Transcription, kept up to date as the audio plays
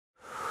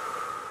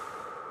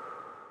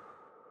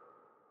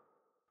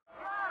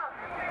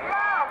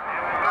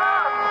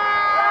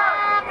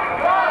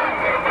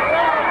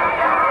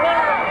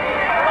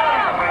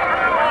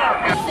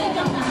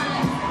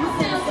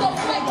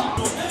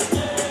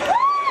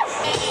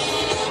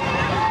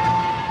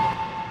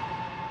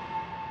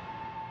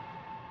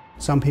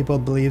Some people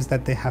believe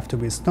that they have to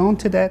be stoned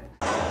to death.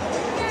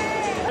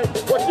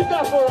 What you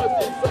got for us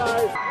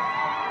inside?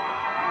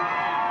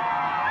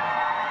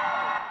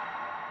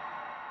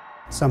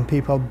 Some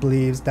people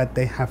believe that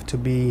they have to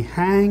be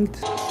hanged.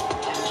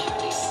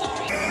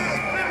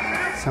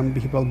 Some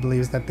people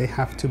believe that they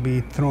have to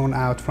be thrown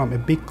out from a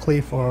big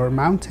cliff or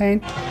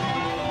mountain.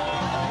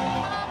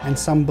 And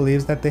some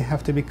believe that they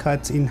have to be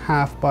cut in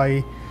half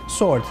by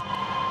sword.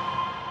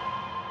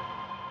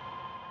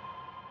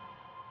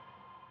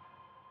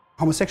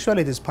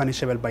 Homosexuality is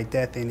punishable by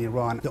death in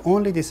Iran. The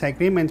only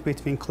disagreement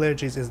between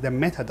clergies is the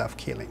method of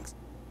killings.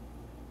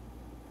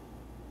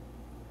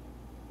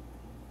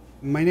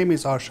 My name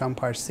is Arsham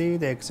Parsi,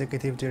 the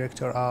Executive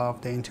Director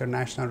of the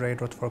International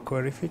Railroad for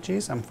Queer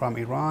Refugees. I'm from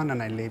Iran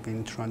and I live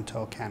in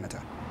Toronto,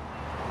 Canada.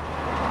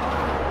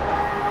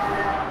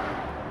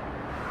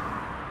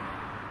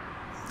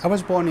 I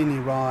was born in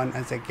Iran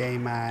as a gay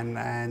man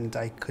and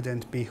I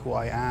couldn't be who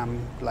I am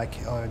like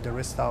the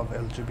rest of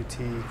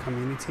LGBT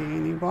community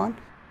in Iran.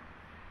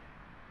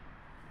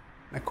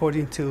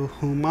 According to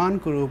Human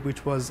Group,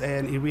 which was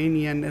an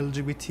Iranian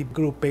LGBT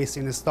group based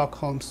in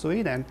Stockholm,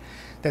 Sweden,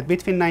 that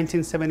between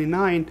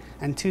 1979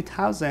 and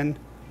 2000,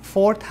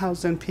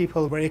 4,000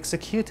 people were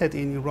executed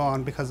in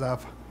Iran because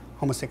of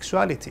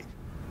homosexuality.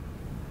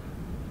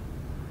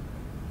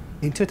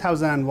 In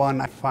 2001,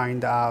 I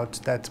find out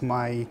that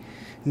my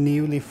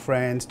newly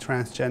friend,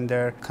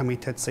 transgender,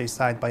 committed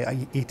suicide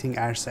by eating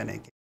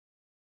arsenic.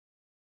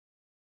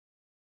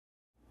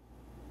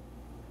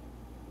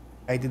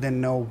 I didn't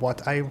know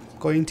what I'm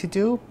going to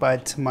do,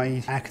 but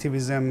my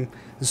activism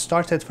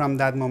started from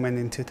that moment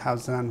in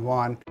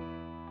 2001.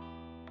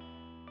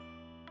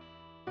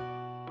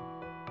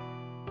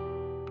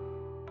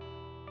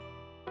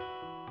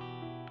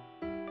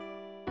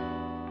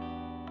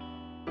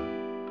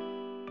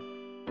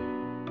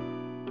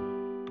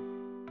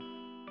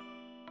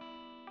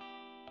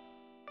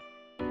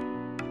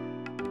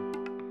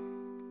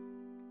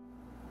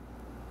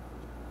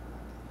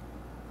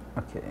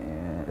 اوکی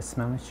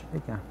اسمم چی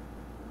بگم؟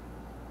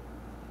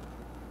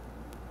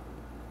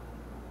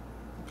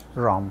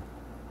 رام.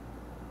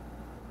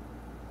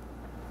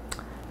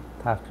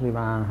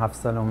 تقریبا 7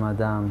 سال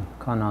اومدم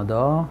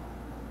کانادا.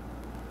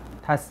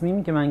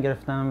 تصمیمی که من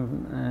گرفتم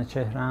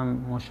چهرم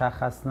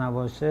مشخص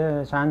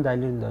نباشه چند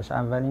دلیل داشت.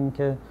 اول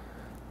اینکه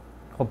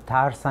خب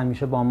ترس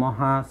همیشه با ما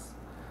هست.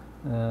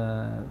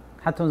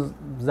 حتی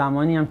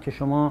زمانی هم که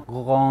شما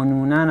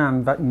قانونا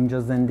هم اینجا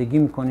زندگی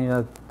میکنید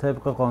و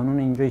طبق قانون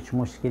اینجا هیچ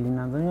مشکلی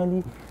ندارید،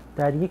 ولی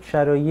در یک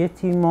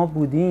شرایطی ما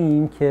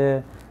بودیم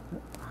که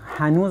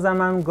هنوزم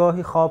من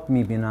گاهی خواب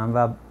میبینم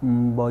و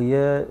با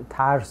یه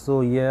ترس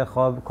و یه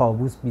خواب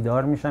کابوس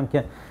بیدار میشم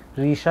که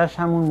ریشش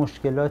همون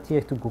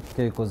مشکلاتیه تو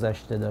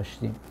گذشته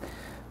داشتیم.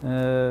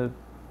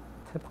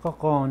 طبق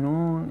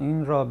قانون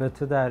این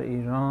رابطه در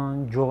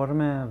ایران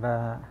جرمه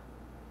و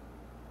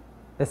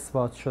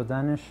اثبات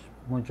شدنش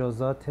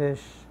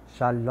مجازاتش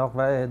شلاق و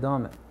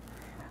اعدامه.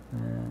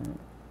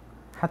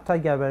 حتی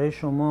اگر برای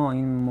شما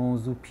این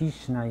موضوع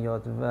پیش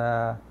نیاد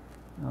و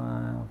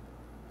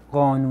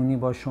قانونی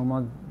با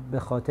شما به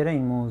خاطر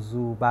این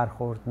موضوع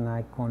برخورد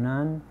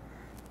نکنن،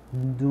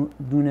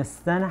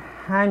 دونستن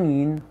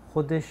همین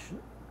خودش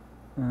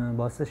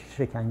باعث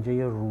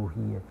شکنجه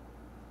روحیه.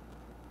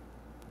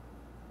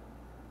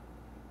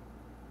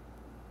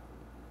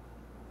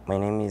 My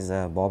name is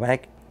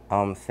Bobek.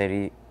 I'm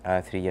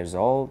 33 years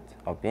old.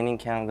 I've been in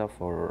Canada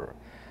for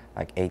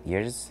like 8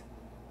 years.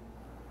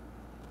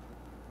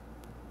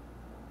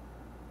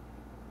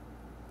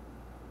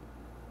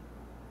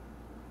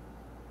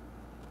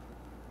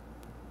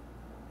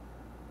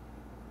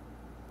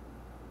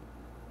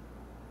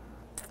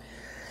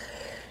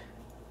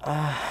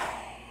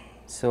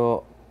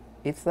 So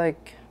it's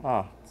like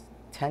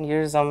 10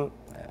 years I'm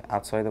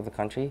outside of the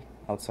country,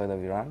 outside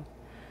of Iran.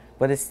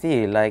 But it's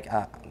still like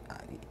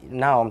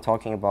now I'm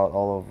talking about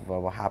all of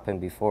what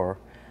happened before.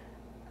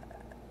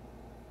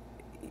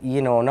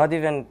 You know, not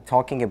even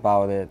talking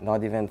about it,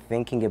 not even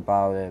thinking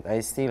about it, I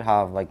still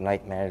have like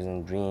nightmares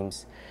and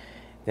dreams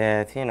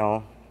that, you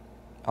know,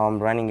 I'm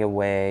running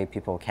away,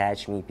 people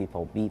catch me,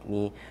 people beat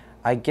me.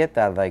 I get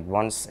that like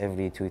once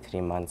every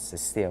 2-3 months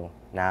still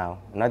now,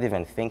 not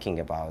even thinking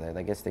about it.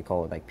 I guess they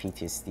call it like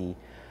PTSD.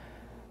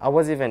 I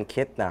was even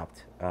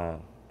kidnapped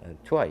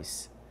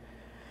twice.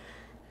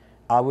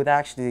 I would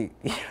actually,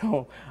 you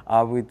know,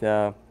 I would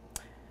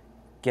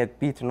get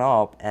beaten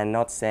up and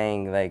not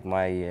saying like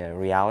my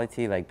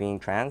reality, like being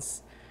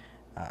trans.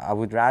 I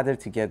would rather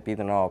to get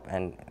beaten up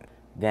and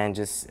than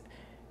just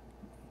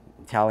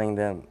telling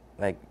them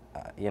like,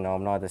 you know,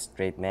 I'm not a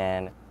straight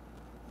man.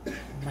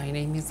 My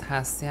name is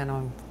Hasti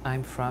and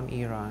I'm from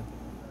Iran.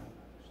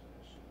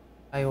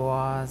 I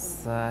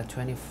was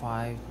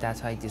 25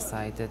 that I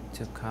decided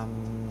to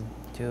come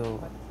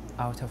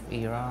out of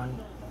Iran.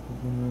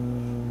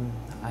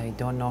 I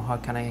don't know how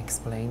can I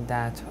explain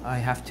that. I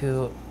have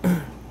to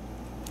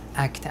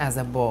act as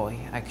a boy,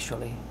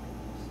 actually.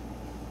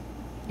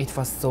 It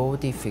was so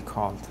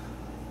difficult.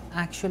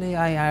 Actually,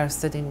 I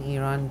arrested in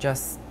Iran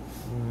just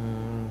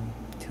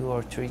 2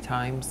 or 3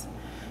 times.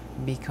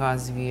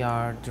 because we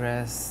are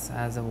dressed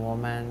as a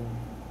woman,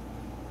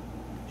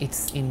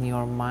 it's in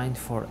your mind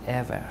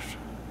forever.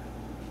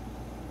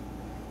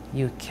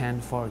 You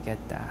can't forget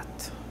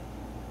that.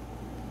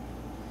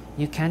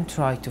 You can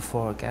try to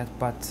forget,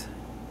 but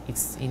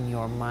it's in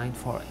your mind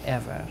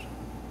forever.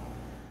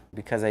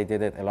 Because I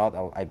did it a lot,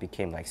 I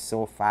became like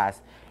so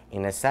fast.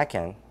 In a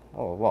second,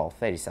 oh well,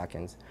 30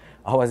 seconds,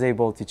 I was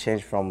able to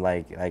change from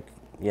like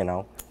you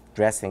know,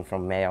 dressing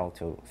from male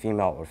to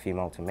female or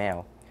female to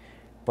male.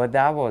 But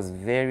that was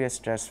very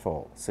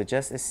stressful. So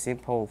just a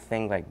simple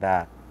thing like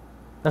that.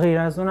 غیر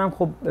از اونم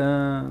خب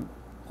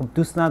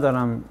دوست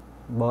ندارم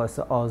باعث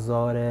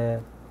آزار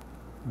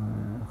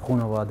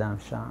خانواده‌ام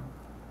شم.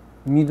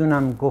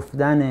 میدونم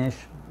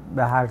گفتنش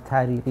به هر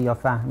طریقی یا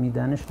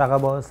فهمیدنش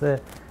فقط باعث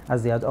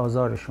اذیت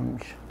آزارشون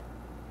میشه.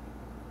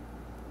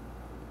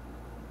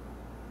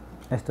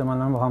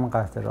 احتمالاً با هم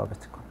قطع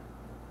رابطه کنم.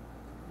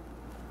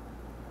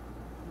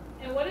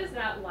 And what is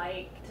that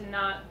like to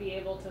not be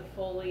able to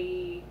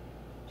fully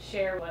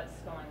share what's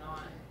going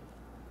on?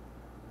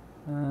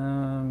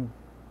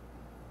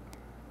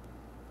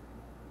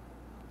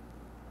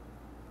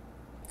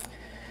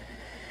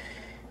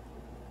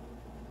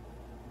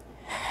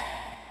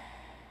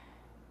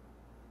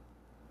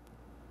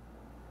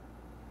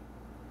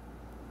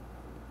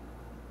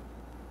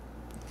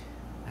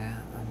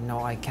 No,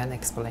 I can't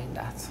explain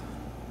that.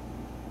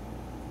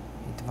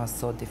 It was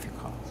so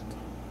difficult.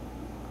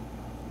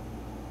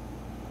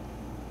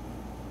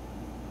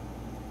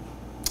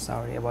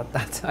 Sorry about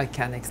that. I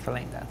can't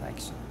explain that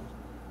actually.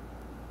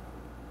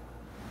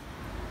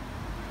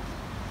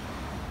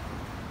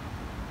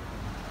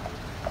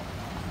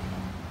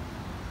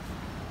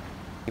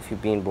 If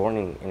you've been born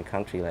in a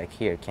country like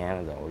here,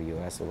 Canada or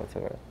US or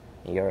whatever,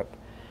 in Europe,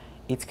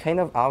 it's kind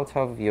of out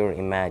of your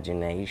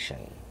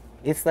imagination.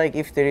 It's like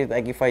if there is,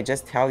 like if I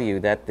just tell you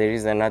that there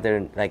is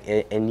another, like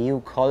a new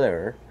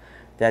color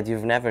that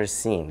you've never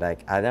seen, like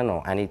I don't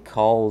know, and it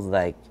calls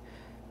like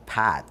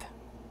pad,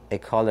 a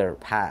color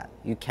pad.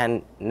 You can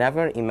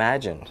never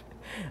imagine,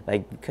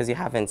 like because you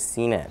haven't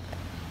seen it.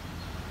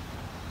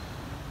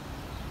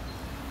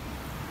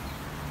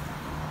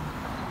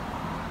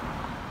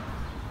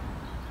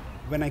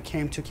 When I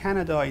came to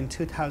Canada in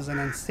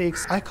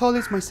 2006, I call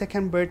it my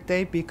second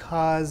birthday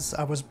because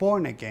I was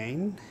born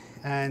again.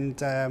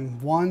 And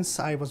once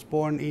I was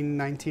born in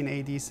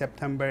 1980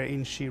 September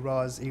in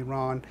Shiraz,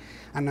 Iran,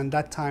 and at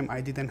that time I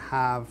didn't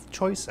have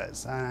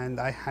choices and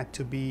I had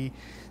to be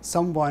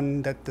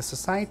someone that the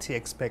society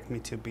expect me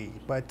to be.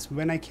 But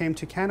when I came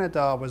to Canada,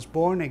 I was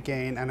born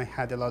again and I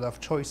had a lot of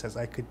choices.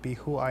 I could be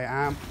who I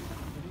am.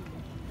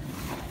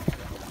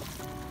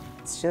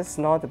 It's just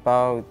not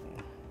about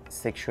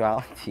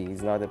sexuality,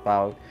 it's not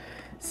about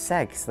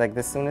sex. Like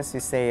the soon as you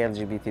say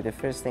LGBT, the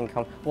first thing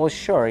comes, well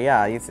sure,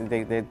 yeah, it's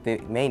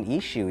the main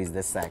issue is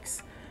the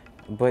sex,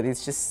 but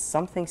it's just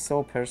something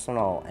so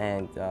personal,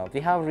 and we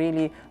have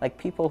really like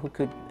people who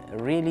could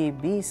really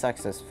be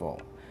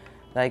successful.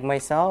 Like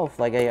myself,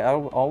 like I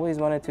always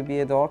wanted to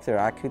be a doctor,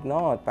 I could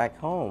not back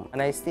home,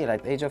 and I still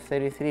at the age of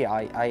 33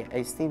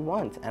 I still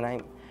want, and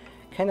I'm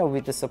kind of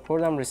with the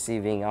support I'm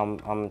receiving,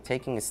 I'm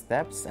taking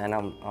steps and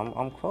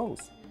I'm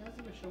close.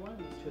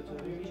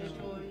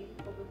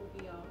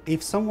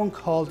 If someone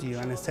called you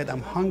and said,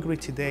 I'm hungry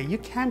today, you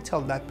can't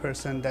tell that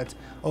person that,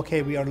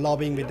 okay, we are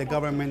lobbying with the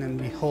government and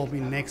we hope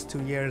in the next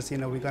 2 years, you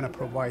know, we're going to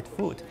provide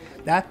food.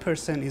 That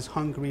person is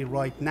hungry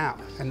right now,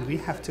 and we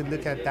have to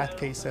look at that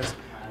case as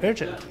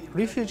urgently.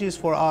 Refugees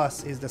for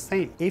us is the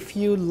same. If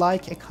you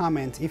like a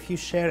comment, if you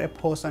share a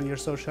post on your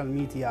social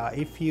media,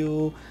 if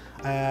you,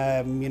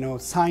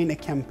 sign a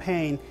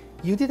campaign,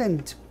 you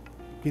didn't,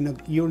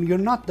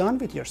 you're not done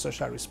with your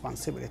social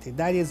responsibility.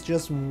 That is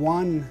just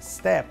one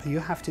step. You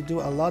have to do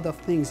a lot of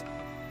things.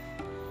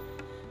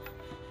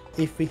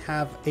 If we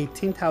have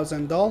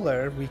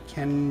 $18,000, we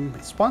can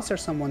sponsor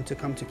someone to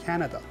come to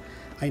Canada.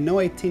 I know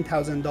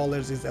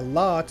 $18,000 is a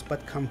lot,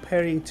 but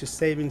comparing to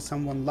saving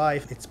someone's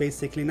life, it's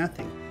basically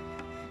nothing.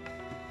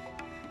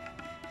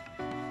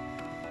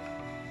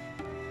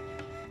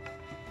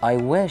 I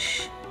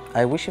wish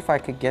if I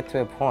could get to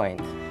a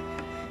point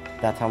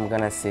that I'm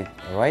gonna sit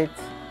right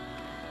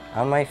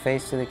on my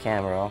face to the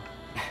camera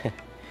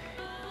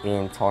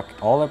and talk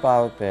all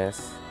about this,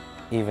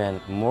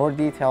 even more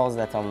details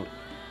that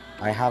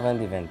I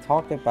haven't even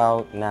talked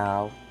about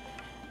now.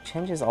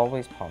 Change is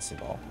always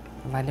possible.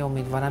 ولی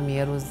امیدوارم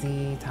یه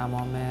روزی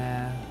تمام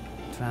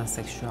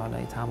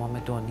ترانسکشوالای تمام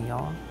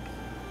دنیا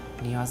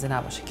نیازی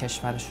نباشه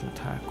کشورشون رو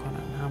ترک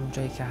کنن، همون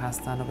جایی که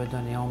هستن و به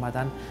دنیا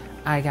اومدن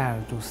اگر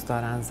دوست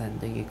دارن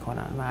زندگی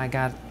کنن و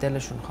اگر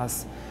دلشون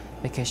خواست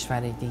به کشور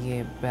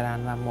دیگه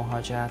برن و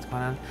مهاجرت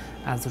کنن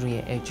از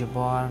روی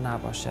اجبار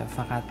نباشه،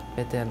 فقط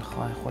به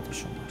دلخواه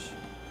خودشون باشه.